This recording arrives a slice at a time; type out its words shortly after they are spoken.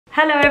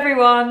Hello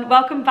everyone,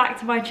 welcome back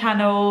to my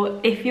channel.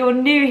 If you're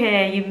new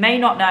here, you may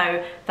not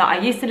know that I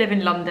used to live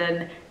in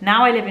London,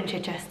 now I live in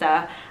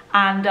Chichester,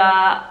 and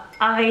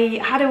I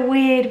had a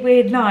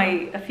weird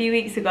night a few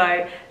weeks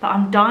ago that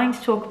I'm dying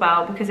to talk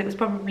about because it was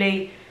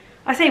probably,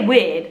 I say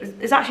weird,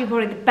 it's actually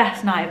probably the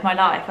best night of my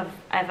life I've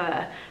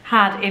ever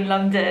had in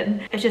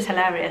London. It's just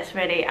hilarious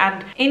really,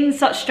 and in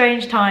such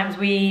strange times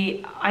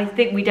I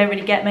think we don't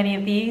really get many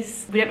of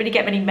these. We don't really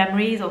get many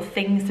memories or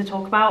things to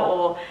talk about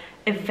or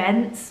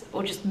events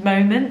or just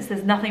moments.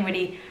 There's nothing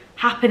really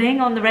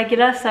happening on the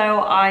regular, so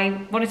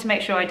I wanted to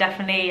make sure I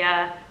definitely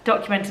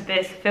documented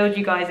this, filled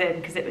you guys in,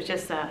 because it was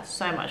just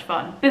so much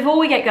fun. Before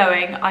we get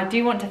going, I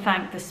do want to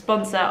thank the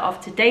sponsor of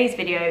today's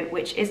video,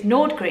 which is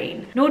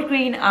Nordgreen.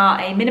 Nordgreen are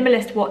a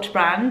minimalist watch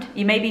brand.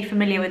 You may be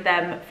familiar with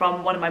them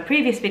from one of my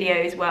previous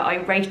videos where I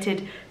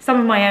rated some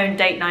of my own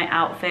date night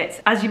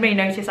outfits. As you may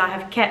notice, I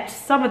have kept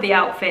some of the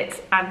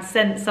outfits and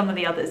sent some of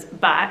the others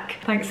back.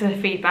 Thanks for the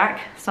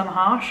feedback. Some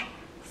harsh,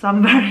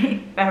 some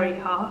very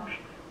harsh.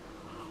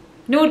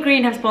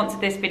 Nordgreen have sponsored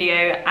this video,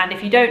 and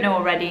if you don't know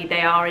already, they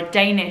are a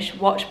Danish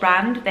watch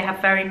brand. They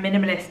have very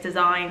minimalist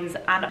designs,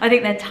 and I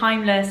think they're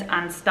timeless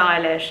and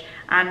stylish,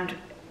 and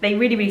they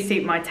really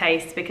suit my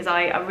taste because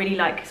I really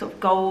like sort of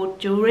gold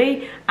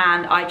jewellery,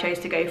 and I chose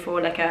to go for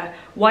like a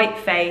white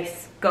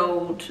face,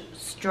 gold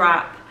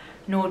strap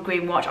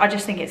Nordgreen watch. I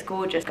just think it's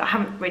gorgeous. I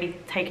haven't really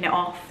taken it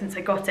off since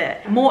I got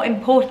it. More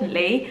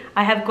importantly,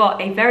 I have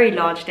got a very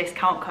large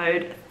discount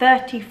code,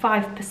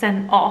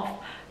 35%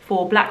 off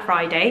for Black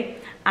Friday,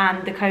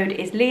 and the code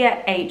is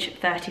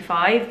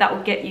LeahH35. That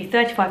will get you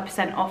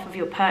 35% off of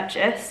your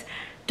purchase.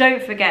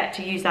 Don't forget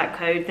to use that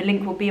code. The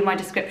link will be in my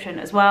description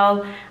as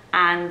well.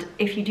 And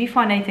if you do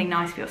find anything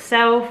nice for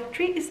yourself,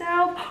 treat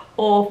yourself,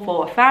 or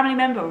for a family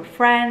member or a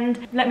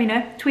friend, let me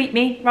know. Tweet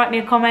me, write me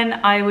a comment.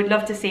 I would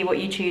love to see what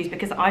you choose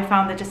because I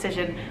found the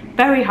decision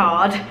very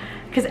hard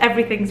because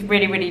everything's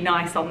really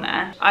nice on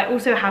there. I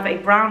also have a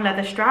brown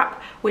leather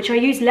strap, which I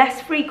use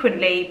less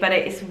frequently, but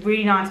it is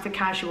really nice for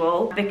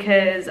casual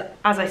because,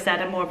 as I said,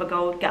 I'm more of a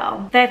gold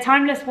girl. Their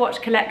timeless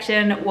watch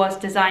collection was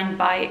designed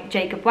by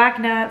Jacob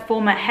Wagner,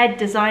 former head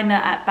designer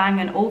at Bang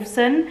 &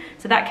 Olufsen.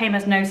 So that came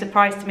as no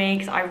surprise to me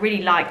because I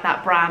really like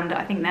that brand.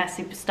 I think they're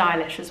super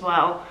stylish as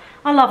well.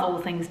 I love all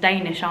things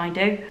Danish, I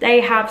do.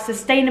 They have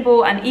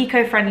sustainable and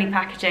eco-friendly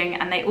packaging,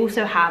 and they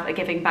also have a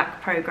giving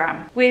back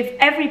program. With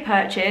every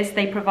purchase,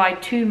 they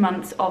provide 2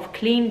 months of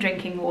clean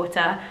drinking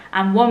water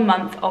and 1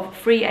 month of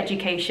free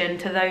education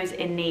to those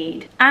in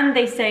need. And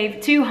they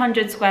save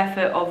 200 square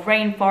foot of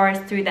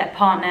rainforest through their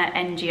partner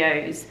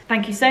NGOs.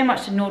 Thank you so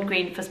much to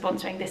Nordgreen for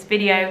sponsoring this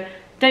video.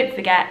 Don't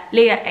forget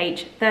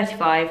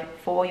LeahH35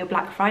 for your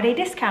Black Friday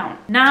discount.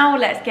 Now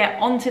let's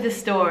get on to the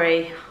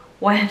story.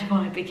 Where do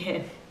I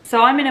begin?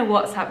 So I'm in a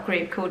WhatsApp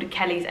group called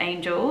Kelly's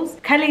Angels.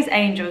 Kelly's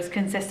Angels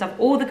consists of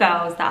all the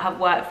girls that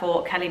have worked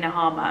for Kelly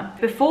Nahama.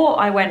 Before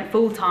I went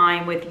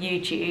full-time with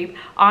YouTube,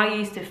 I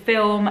used to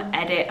film,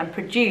 edit and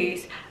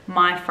produce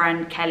my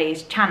friend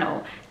Kelly's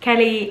channel.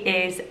 Kelly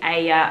is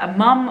a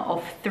mum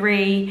of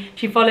 3.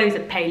 She follows a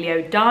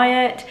paleo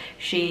diet.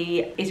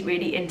 She is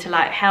really into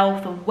like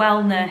health and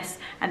wellness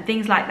and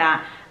things like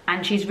that.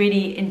 And she's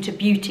really into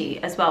beauty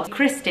as well.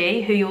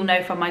 Christy, who you'll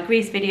know from my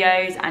Greece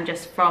videos and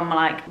just from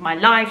like my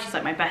life, she's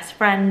like my best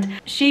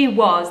friend. She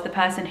was the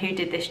person who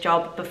did this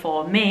job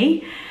before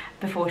me,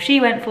 before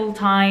she went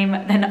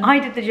full-time, then I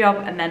did the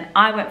job, and then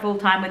I went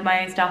full-time with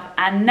my own stuff,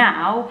 and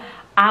now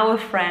our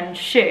friend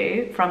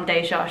Shu from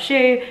Deja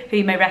Shu, who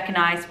you may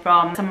recognise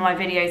from some of my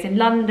videos in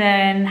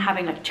London,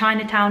 having like a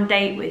Chinatown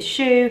date with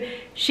Shu,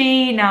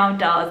 she now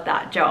does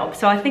that job.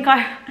 So I think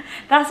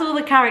that's all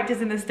the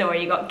characters in the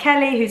story. You got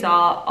Kelly, who's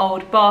our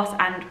old boss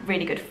and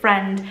really good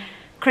friend,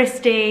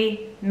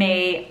 Christy,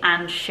 me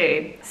and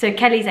Shu. So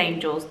Kelly's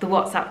Angels, the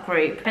WhatsApp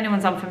group. If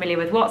anyone's unfamiliar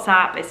with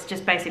WhatsApp, it's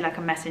just basically like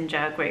a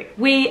messenger group.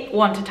 We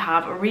wanted to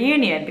have a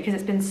reunion because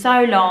it's been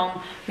so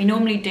long. We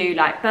normally do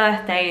like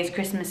birthdays,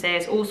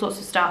 Christmases, all sorts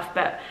of stuff,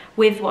 but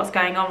with what's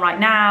going on right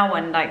now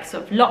and like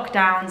sort of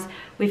lockdowns,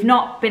 we've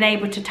not been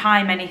able to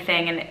time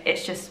anything, and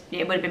it's just,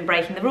 it would have been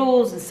breaking the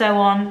rules and so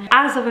on.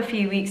 As of a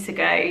few weeks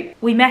ago,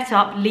 we met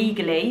up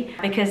legally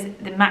because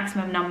the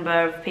maximum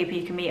number of people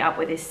you can meet up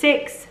with is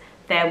 6.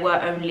 There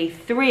were only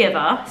 3 of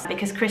us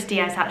because Christy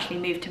has actually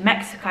moved to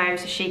Mexico,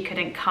 so she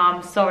couldn't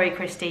come. Sorry,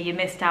 Christy, you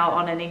missed out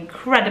on an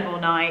incredible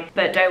night,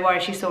 but don't worry,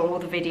 she saw all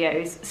the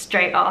videos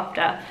straight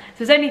after.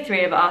 So there's only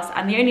 3 of us,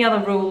 and the only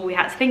other rule we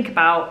had to think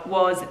about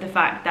was the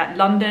fact that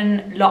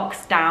London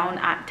locks down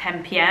at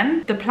 10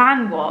 PM. The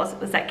plan was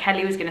that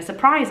Kelly was going to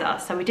surprise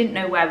us, so we didn't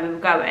know where we were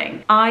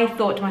going. I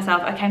thought to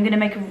myself, okay, I'm going to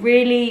make a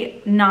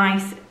really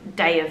nice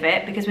day of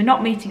it because we're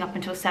not meeting up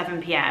until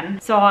 7 PM.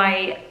 So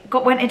I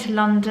went into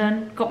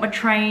London, got my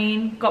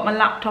train, got my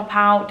laptop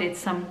out, did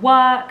some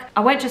work.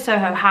 I went to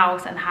Soho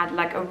House and had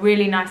like a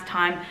really nice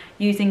time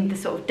using the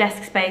sort of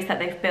desk space that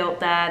they've built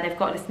there. They've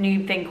got this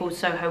new thing called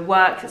Soho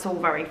Works. It's all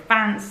very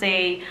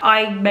fancy.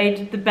 I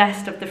made the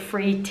best of the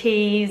free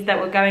teas that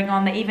were going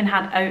on. They even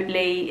had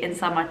Oatly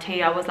inside my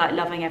tea. I was like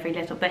loving every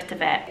little bit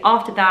of it.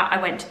 After that,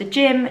 I went to the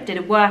gym, did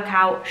a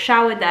workout,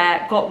 showered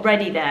there, got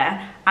ready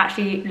there.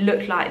 Actually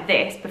looked like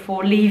this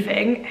before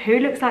leaving. Who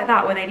looks like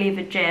that when they leave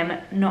the gym?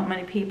 Not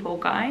many people,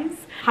 guys.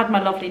 Had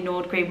my lovely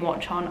Nordgreen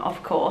watch on,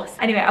 of course.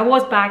 Anyway, I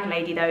was bag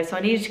lady though, so I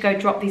needed to go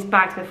drop these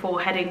bags before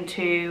heading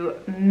to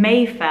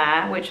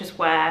Mayfair, which is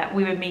where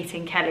we were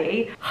meeting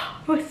Kelly.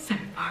 It was so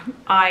fun.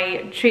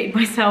 I treated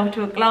myself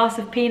to a glass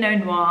of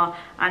Pinot Noir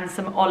and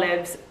some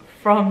olives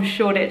from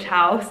Shoreditch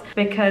House,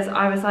 because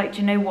I was like, do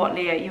you know what,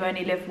 Leah, you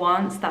only live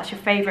once. That's your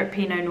favourite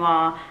Pinot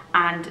Noir,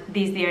 and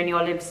these are the only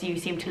olives you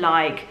seem to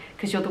like,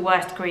 because you're the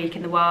worst Greek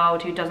in the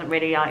world who doesn't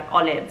really like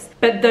olives.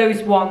 But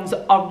those ones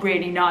are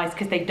really nice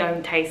because they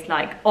don't taste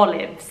like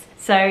olives.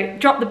 So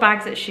dropped the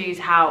bags at Shu's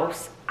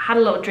house, had a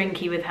little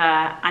drinky with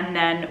her, and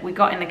then we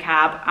got in the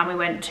cab and we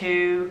went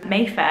to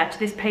Mayfair, to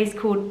this place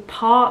called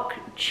Parc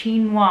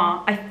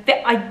Chinois.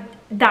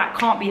 That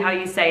can't be how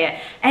you say it.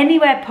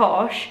 Anywhere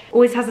posh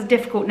always has a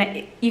difficult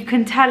name. You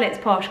can tell it's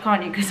posh,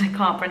 can't you? Because I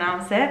can't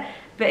pronounce it.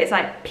 But it's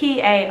like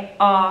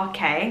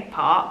P-A-R-K,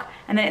 Park,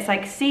 and then it's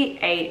like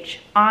C-H-I-N-O-I-S.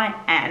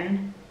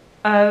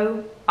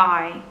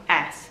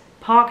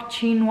 Parc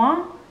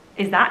Chinois?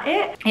 Is that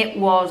it? It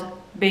was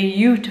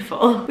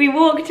beautiful. We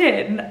walked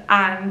in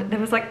and there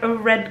was like a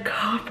red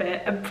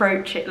carpet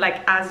approaching,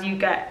 like as you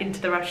get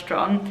into the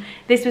restaurant.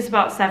 This was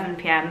about 7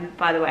 p.m,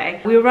 by the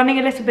way. We were running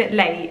a little bit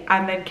late,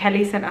 and then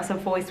Kelly sent us a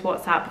voice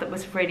WhatsApp that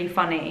was really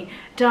funny.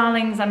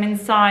 Darlings, I'm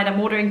inside, I'm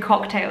ordering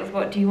cocktails,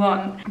 what do you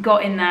want?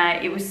 Got in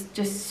there, it was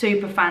just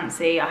super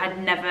fancy. I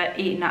had never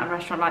eaten at a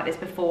restaurant like this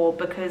before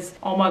because,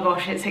 oh my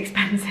gosh, it's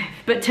expensive.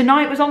 But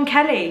tonight was on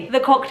Kelly.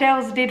 The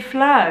cocktails did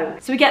flow.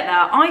 So we get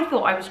there, I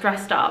thought I was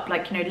dressed up,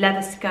 like, you know,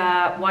 leather skirt,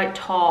 white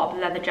top,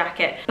 leather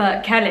jacket,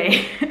 but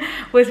Kelly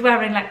was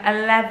wearing like a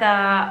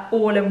leather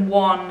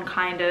all-in-one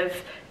kind of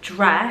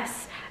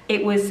dress.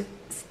 It was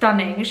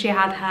stunning. She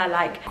had her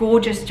like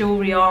gorgeous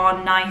jewelry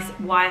on, nice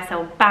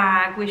YSL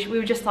bag, which we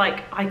were just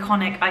like,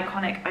 iconic,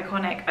 iconic,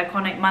 iconic,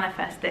 iconic,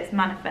 manifest this,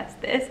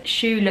 manifest this.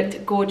 Shu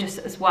looked gorgeous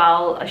as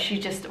well, as she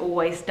just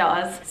always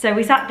does. So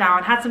we sat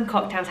down, had some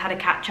cocktails, had a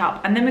catch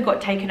up, and then we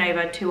got taken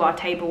over to our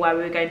table where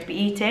we were going to be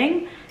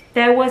eating.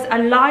 There was a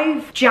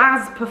live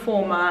jazz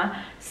performer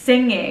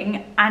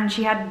singing, and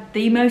she had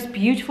the most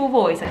beautiful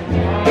voice.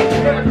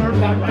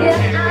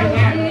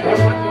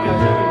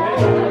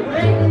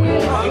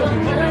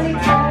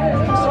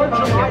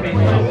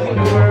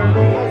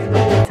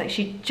 So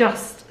she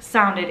just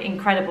sounded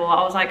incredible.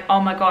 I was like, oh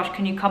my gosh,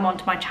 can you come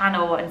onto my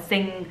channel and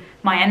sing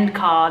my end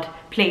card,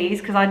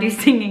 please? Because I do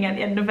singing at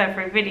the end of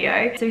every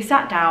video. So we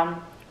sat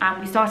down and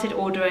we started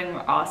ordering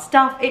our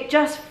stuff. It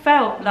just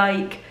felt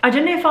like, I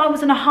don't know if I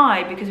was on a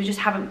high because we just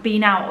haven't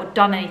been out or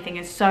done anything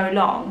in so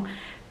long,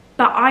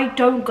 but I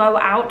don't go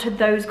out to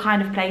those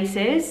kind of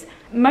places,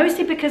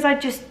 mostly because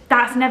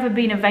that's never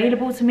been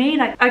available to me.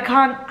 Like, I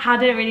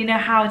don't really know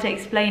how to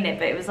explain it,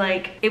 but it was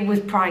like, it was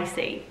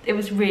pricey. It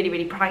was really,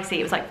 really pricey.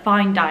 It was like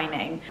fine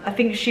dining. I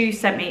think Shu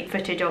sent me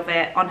footage of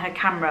it on her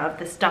camera of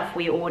the stuff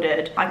we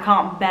ordered. I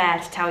can't bear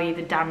to tell you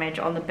the damage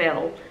on the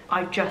bill.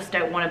 I just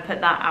don't want to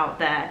put that out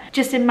there.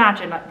 Just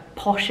imagine like the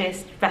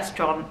poshest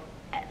restaurant,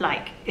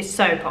 like it's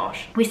so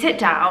posh. We sit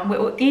down,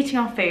 we're eating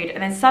our food,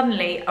 and then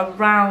suddenly a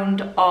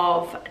round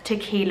of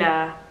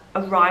tequila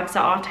arrives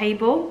at our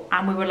table,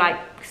 and we were like,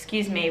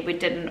 excuse me, we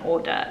didn't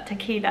order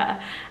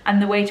tequila. And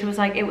the waiter was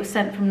like, it was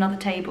sent from another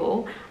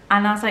table.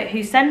 And I was like,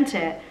 who sent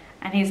it?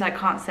 And he's like,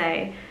 can't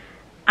say.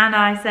 And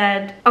I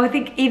said, oh, I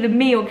think either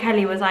me or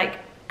Kelly was like,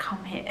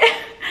 come here.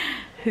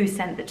 Who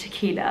sent the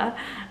tequila?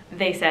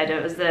 They said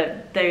it was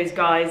those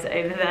guys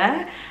over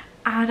there.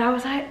 And I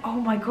was like, oh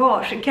my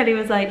gosh. And Kelly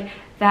was like,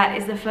 that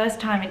is the first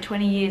time in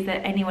 20 years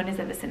that anyone has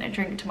ever sent a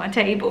drink to my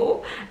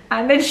table.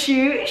 And then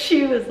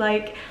she was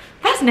like,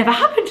 that's never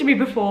happened to me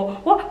before.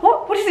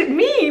 What does it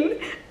mean?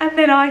 And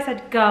then I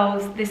said,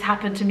 girls, this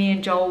happened to me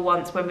and Joel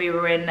once when we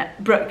were in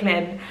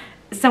Brooklyn.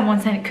 Someone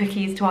sent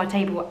cookies to our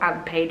table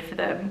and paid for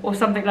them, or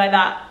something like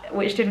that,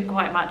 which didn't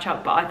quite match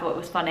up, but I thought it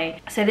was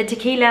funny. So the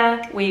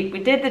tequila, we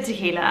did the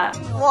tequila.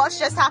 What's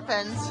just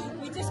happened?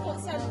 We just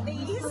got sent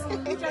these.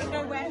 We don't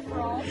know where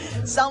from.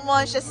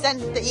 Someone's just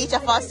sent each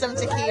of us some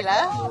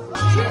tequila.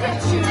 Shoot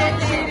it.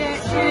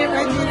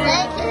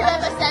 Thank you,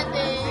 whoever sent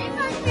these.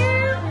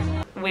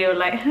 We were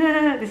like,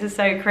 this is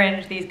so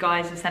cringe, these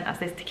guys have sent us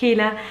this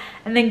tequila.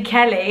 And then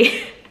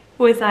Kelly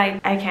was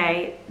like,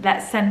 okay,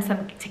 let's send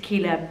some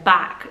tequila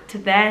back to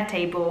their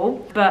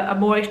table, but a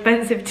more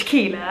expensive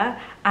tequila,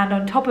 and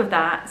on top of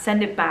that,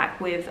 send it back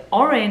with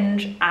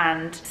orange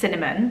and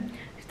cinnamon.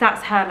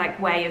 That's her like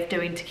way of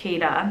doing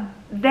tequila.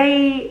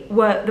 There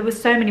were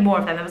so many more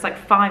of them. There was like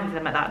 5 of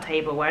them at that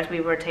table, whereas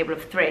we were a table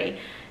of 3.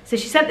 So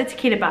she sent the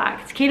tequila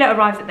back. Tequila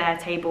arrives at their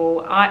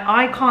table.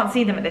 I can't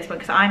see them at this point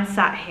because I'm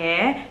sat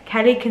here.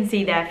 Kelly can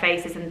see their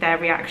faces and their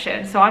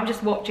reaction. So I'm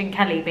just watching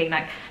Kelly being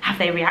like, have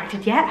they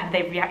reacted yet? Have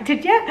they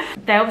reacted yet?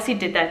 They obviously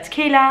did their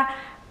tequila,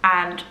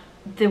 and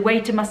the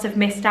waiter must have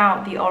missed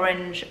out the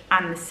orange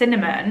and the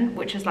cinnamon,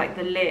 which is like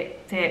the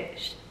lip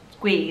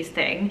squeeze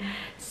thing.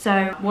 So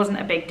it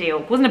wasn't a big deal.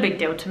 It wasn't a big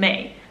deal to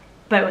me,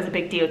 but it was a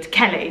big deal to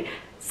Kelly.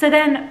 So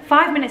then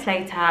 5 minutes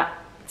later,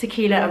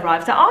 tequila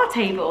arrives at our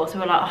table. So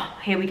we're like, oh,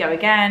 here we go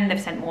again. They've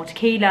sent more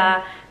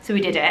tequila. So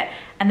we did it.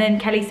 And then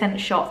Kelly sent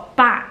shots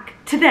back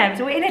to them.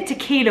 So we're in a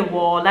tequila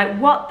war. Like,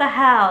 what the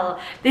hell?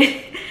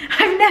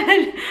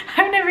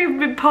 I've never even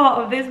been part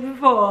of this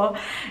before.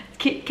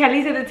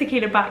 Kelly sent the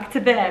tequila back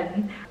to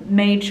them,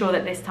 made sure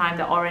that this time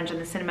the orange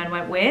and the cinnamon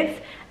went with.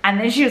 And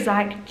then she was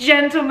like,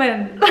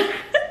 gentlemen,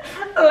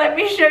 let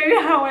me show you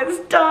how it's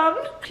done.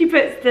 She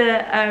puts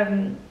the,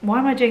 why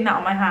am I doing that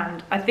on my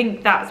hand? I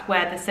think that's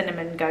where the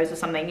cinnamon goes or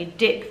something. You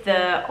dip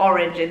the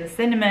orange in the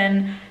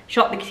cinnamon,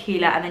 shot the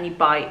tequila, and then you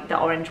bite the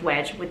orange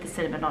wedge with the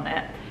cinnamon on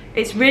it.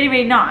 It's really,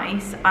 really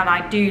nice, and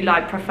I do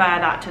like prefer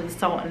that to the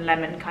salt and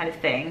lemon kind of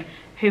thing.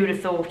 Who would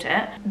have thought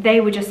it?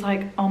 They were just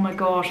like, oh my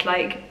gosh,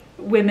 like,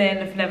 women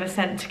have never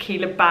sent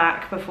tequila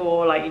back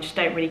before. Like, you just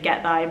don't really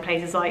get that in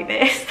places like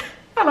this.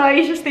 And I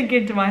was just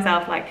thinking to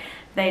myself, like,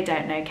 they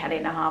don't know Kelly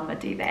Nahama,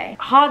 do they?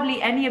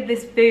 Hardly any of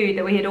this food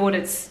that we had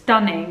ordered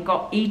stunning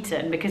got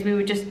eaten because we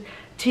were just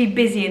too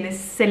busy in this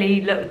silly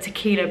little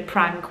tequila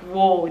prank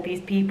war with these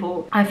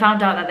people. I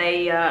found out that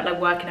they like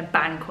work in a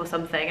bank or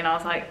something, and I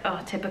was like,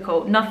 oh,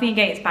 typical. Nothing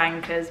against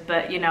bankers,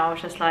 but you know, I was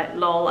just like,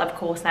 lol, of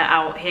course they're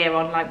out here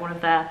on like one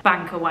of their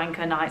banker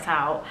wanker nights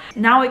out.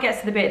 Now it gets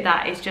to the bit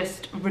that is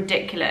just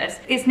ridiculous.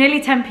 It's nearly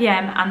 10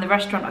 PM and the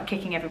restaurant are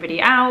kicking everybody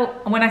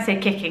out. And when I say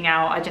kicking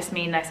out, I just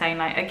mean they're saying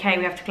like, okay,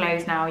 we have to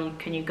close now,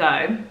 can you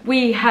go?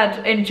 We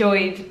had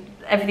enjoyed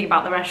everything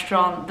about the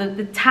restaurant.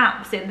 The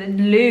taps in the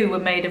loo were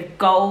made of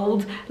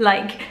gold.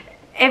 Like,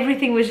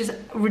 everything was just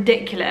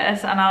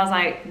ridiculous, and I was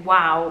like,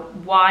 wow,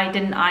 why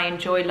didn't I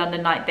enjoy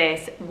London like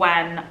this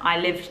when I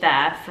lived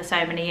there for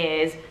so many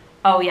years?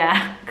 Oh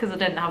yeah, because I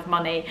didn't have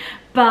money.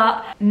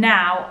 But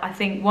now I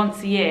think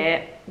once a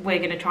year we're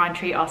gonna try and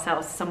treat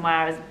ourselves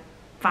somewhere as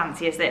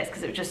fancy as this,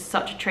 because it was just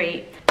such a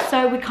treat.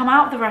 So we come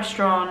out of the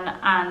restaurant,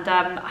 and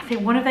I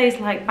think one of those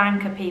like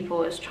banker people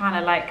was trying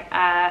to like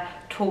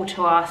talk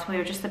to us. We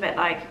were just a bit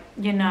like,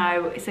 you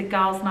know, it's a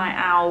girls' night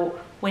out,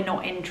 we're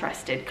not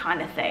interested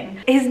kind of thing.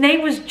 His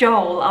name was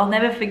Joel. I'll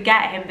never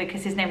forget him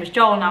because his name was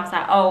Joel, and I was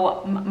like,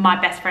 oh, my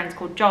best friend's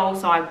called Joel,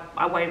 so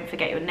I won't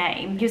forget your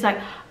name. He was like,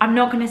 I'm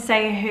not gonna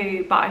say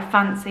who, but I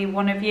fancy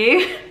one of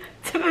you.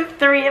 To the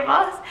three of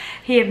us.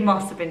 He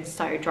must have been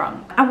so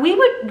drunk. And we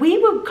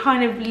were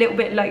kind of a little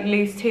bit like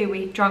loose too.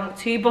 We drank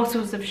 2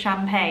 bottles of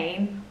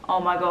champagne. Oh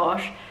my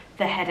gosh,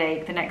 the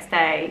headache the next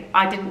day.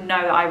 I didn't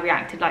know that I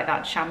reacted like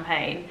that to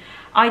champagne.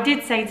 I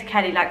did say to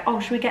Kelly like, oh,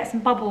 should we get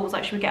some bubbles?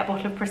 Like, should we get a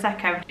bottle of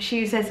Prosecco?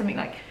 She said something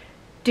like,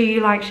 do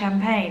you like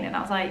champagne? And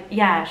I was like,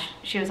 yeah.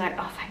 She was like,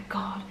 oh, thank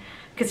God.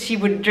 Because she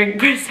wouldn't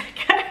drink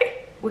Prosecco.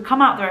 We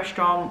come out of the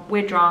restaurant,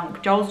 we're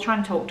drunk, Joel's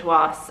trying to talk to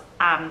us,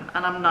 and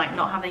I'm like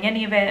not having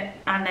any of it.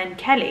 And then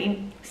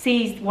Kelly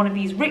sees one of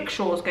these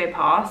rickshaws go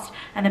past,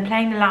 and they're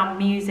playing the loud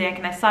music,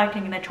 and they're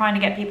cycling, and they're trying to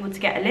get people to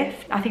get a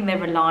lift. I think they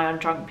rely on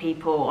drunk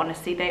people,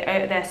 honestly.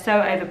 They're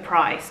so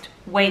overpriced.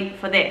 Wait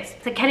for this.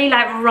 So Kelly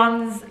like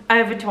runs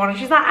over to one, and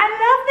she's like, I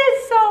love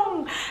this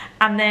song.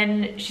 And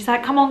then she's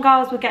like, come on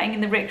girls, we're getting in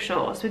the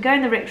rickshaw. So we go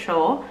in the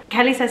rickshaw.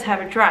 Kelly says her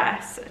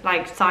address,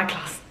 like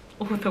cyclist,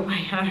 all the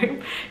way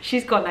home.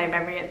 She's got no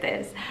memory of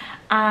this.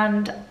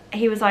 And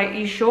he was like, are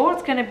you sure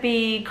it's gonna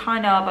be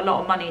kind of a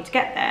lot of money to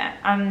get there?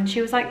 And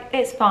she was like,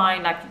 it's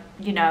fine, like,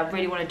 you know, I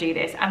really want to do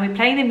this. And we're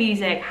playing the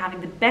music, having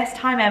the best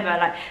time ever.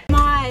 Like,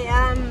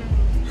 My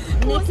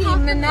Nicki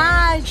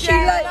Minaj.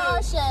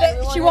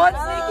 She wants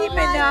Nicki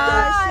Minaj.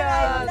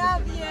 I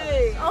love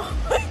you. Oh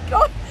my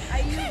God. Are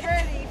you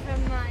ready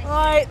for my?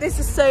 Right, this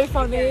is so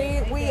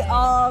funny. We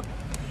are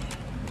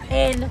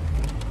in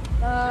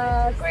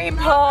Green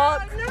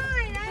Park,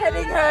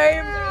 heading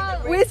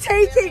home. We're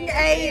taking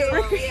a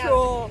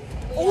rickshaw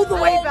all the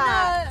way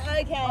back.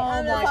 Okay.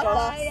 Oh my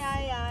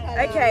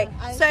gosh. Okay,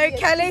 so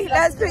Kelly,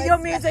 let's put your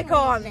music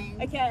on.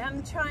 Okay,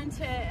 I'm trying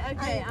to.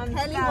 Okay,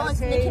 Kelly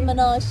wants Nicki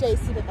Minaj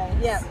shades to the base.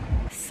 Yeah.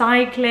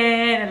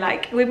 Cycling, and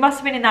like, we must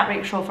have been in that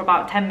rickshaw for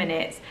about 10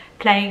 minutes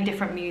playing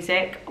different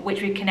music,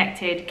 which we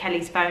connected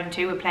Kelly's phone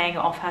to. We're playing it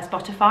off her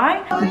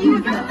Spotify.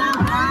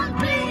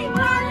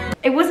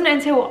 It wasn't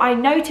until I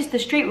noticed the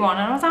street we're on,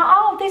 and I was like,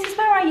 oh, this is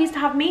where I used to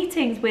have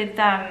meetings with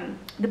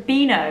the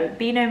Beano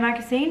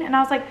magazine. And I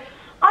was like,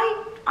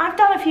 I've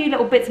done a few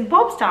little bits and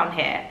bobs down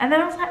here. And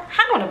then I was like,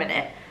 hang on a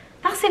minute,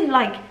 that's in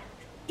like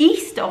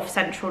east of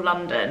central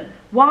London.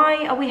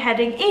 Why are we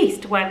heading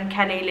east when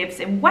Kelly lives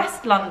in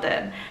West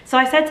London? So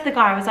I said to the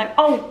guy, I was like,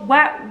 oh,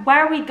 where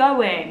are we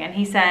going? And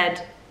he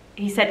said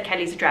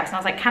Kelly's address, and I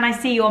was like, can I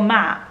see your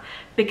map?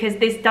 because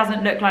this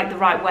doesn't look like the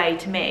right way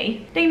to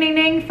me. Ding, ding,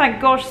 ding,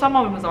 thank gosh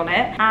someone was on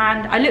it.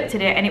 And I looked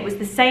at it and it was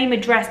the same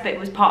address, but it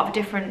was part of a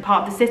different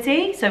part of the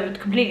city, so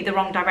completely the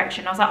wrong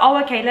direction. I was like,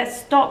 oh, okay, let's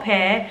stop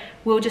here.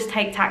 We'll just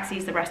take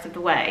taxis the rest of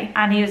the way.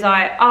 And he was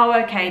like,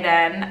 oh, okay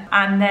then.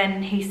 And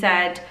then he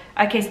said,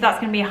 okay, so that's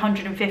gonna be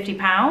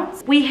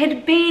 £150. We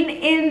had been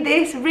in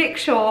this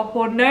rickshaw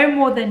for no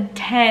more than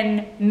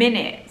 10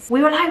 minutes.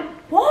 We were like,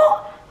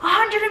 what?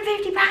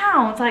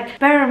 £150? Like,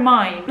 bear in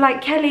mind,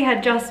 like Kelly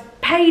had just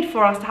paid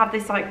for us to have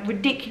this like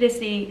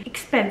ridiculously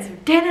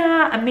expensive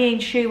dinner, and me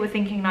and Shu were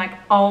thinking like,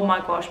 oh my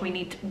gosh, we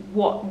need to,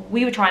 what,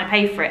 we were trying to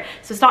pay for it.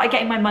 So I started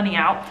getting my money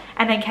out,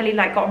 and then Kelly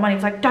like got her money,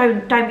 was like,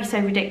 don't be so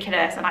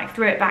ridiculous, and like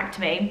threw it back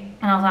to me.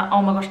 And I was like,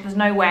 oh my gosh, there's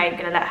no way I'm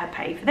gonna let her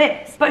pay for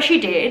this. But she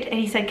did, and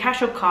he said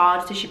cash or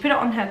card, so she put it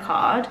on her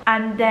card,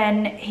 and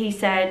then he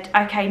said,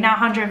 okay, now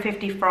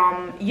 150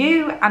 from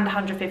you and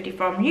 150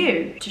 from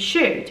you to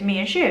Shu, to me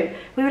and Shu.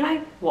 We were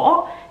like,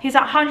 what? He's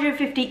like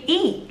 150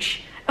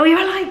 each. And we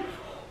were like,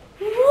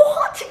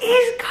 what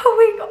is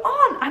going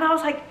on? And I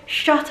was like,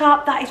 shut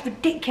up, that is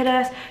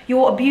ridiculous.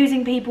 You're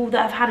abusing people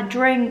that have had a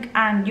drink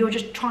and you're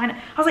just trying to,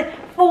 I was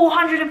like,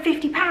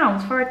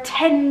 £450 for a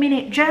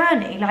 10-minute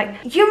journey. Like,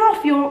 you're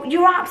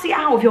absolutely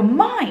out of your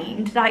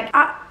mind. Like,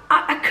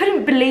 I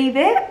couldn't believe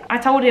it. I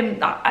told him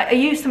that I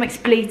used some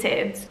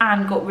expletives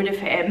and got rid of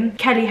him.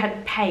 Kelly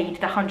had paid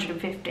the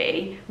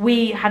 150.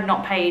 We had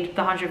not paid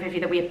the 150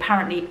 that we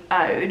apparently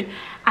owed.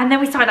 And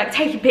then we started like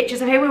taking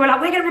pictures of him. We were like,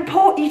 we're gonna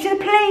report you to the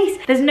police.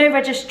 There's no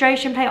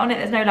registration plate on it.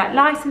 There's no like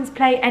license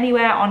plate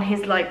anywhere on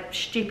his like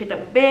stupid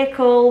little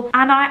vehicle.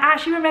 And I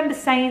actually remember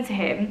saying to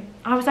him,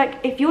 I was like,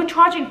 if you're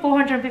charging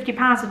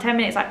 £450 for 10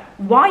 minutes, like,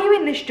 why are you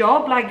in this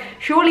job? Like,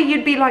 surely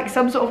you'd be like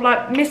some sort of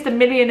like Mr.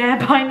 Millionaire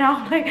by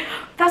now. Like,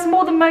 that's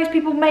more than most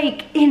people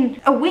make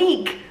in a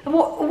week.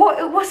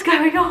 What's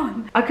going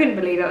on? I couldn't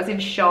believe it. I was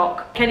in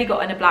shock. Kelly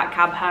got in a black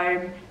cab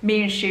home.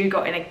 Me and Shu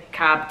got in a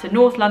cab to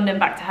North London,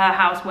 back to her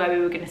house where we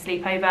were going to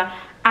sleep over.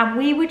 And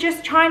we were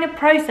just trying to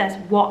process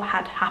what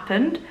had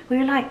happened. We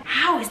were like,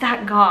 how is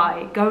that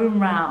guy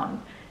going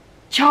around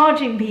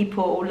charging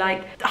people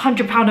like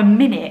 £100 a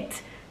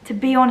minute to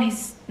be on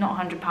his, not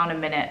 £100 a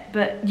minute,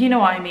 but you know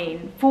what I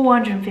mean,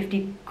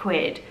 450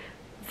 quid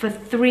for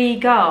 3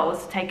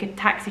 girls to take a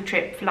taxi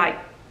trip for like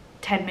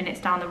 10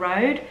 minutes down the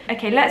road.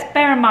 Okay, let's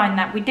bear in mind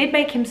that we did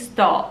make him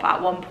stop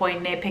at one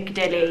point near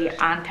Piccadilly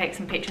and take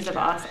some pictures of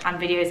us and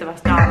videos of us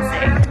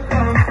dancing.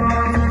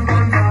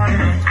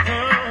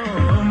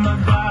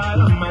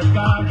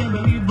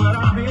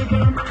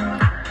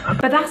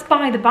 But that's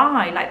by the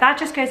by, like that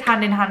just goes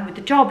hand in hand with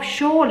the job,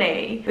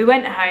 surely. We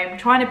went home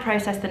trying to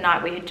process the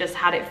night we had just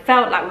had. It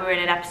felt like we were in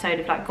an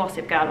episode of like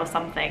Gossip Girl or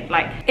something.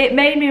 Like, it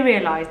made me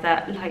realise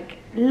that like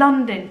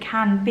London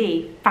can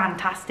be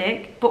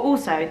fantastic, but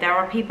also there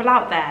are people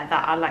out there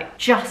that are like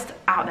just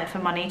out there for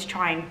money to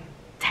try and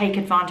take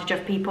advantage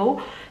of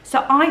people.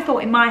 So I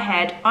thought in my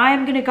head, I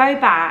am gonna go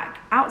back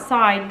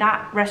outside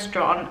that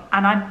restaurant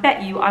and I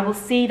bet you I will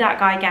see that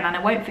guy again and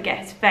I won't forget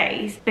his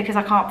face, because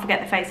I can't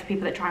forget the face of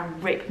people that try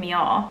and rip me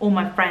off, all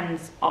my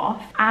friends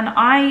off. And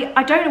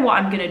I don't know what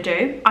I'm gonna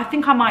do. I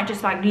think I might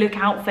just like look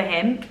out for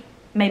him,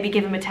 maybe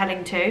give him a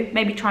telling to,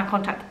 maybe try and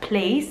contact the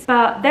police.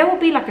 But there will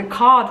be like a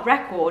card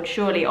record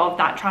surely of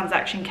that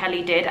transaction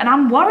Kelly did, and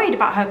I'm worried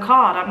about her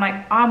card.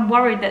 I'm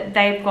worried that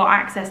they've got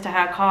access to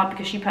her card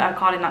because she put her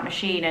card in that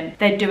machine and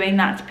they're doing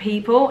that to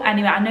people.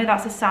 Anyway, I know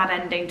that's a sad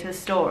ending to the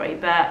story,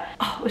 but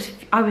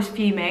I was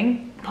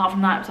fuming. Apart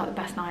from that, it was like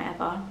the best night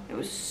ever. It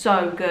was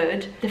so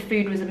good. The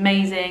food was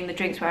amazing, the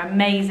drinks were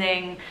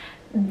amazing.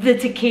 The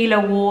tequila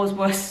wars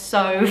were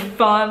so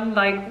fun.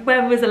 Like,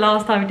 when was the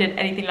last time we did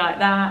anything like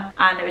that?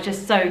 And it was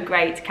just so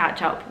great to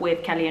catch up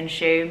with Kelly and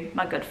Shu,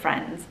 my good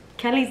friends.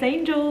 Kelly's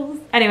angels.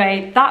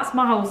 Anyway, that's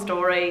my whole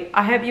story.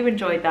 I hope you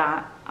enjoyed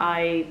that.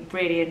 I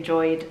really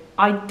enjoyed.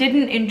 I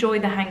didn't enjoy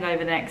the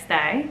hangover the next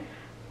day,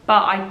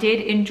 but I did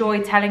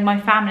enjoy telling my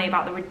family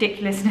about the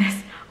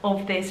ridiculousness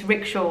of this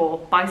rickshaw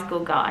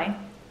bicycle guy.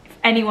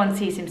 Anyone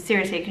sees him,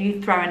 seriously, can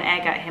you throw an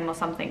egg at him or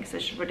something, because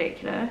it's just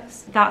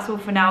ridiculous. That's all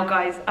for now,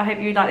 guys. I hope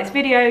you like this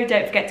video.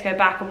 Don't forget to go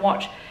back and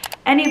watch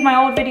any of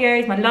my old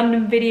videos, my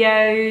London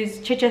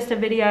videos, Chichester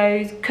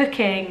videos,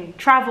 cooking,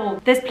 travel.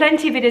 There's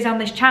plenty of videos on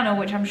this channel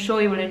which I'm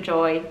sure you will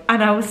enjoy,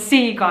 and I will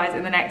see you guys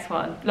in the next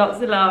one.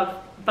 Lots of love.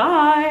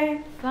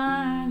 Bye.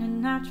 Find a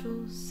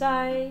natural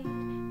sight.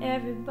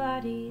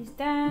 Everybody's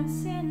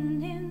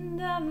dancing in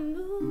the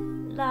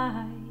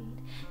moonlight.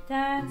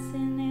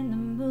 Dancing in the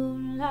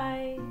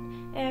moonlight.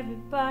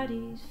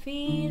 Everybody's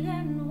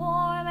feeling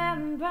warm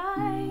and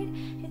bright.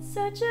 It's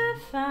such a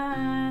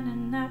fine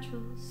and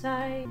natural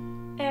sight.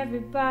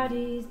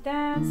 Everybody's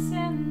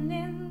dancing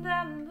in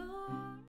the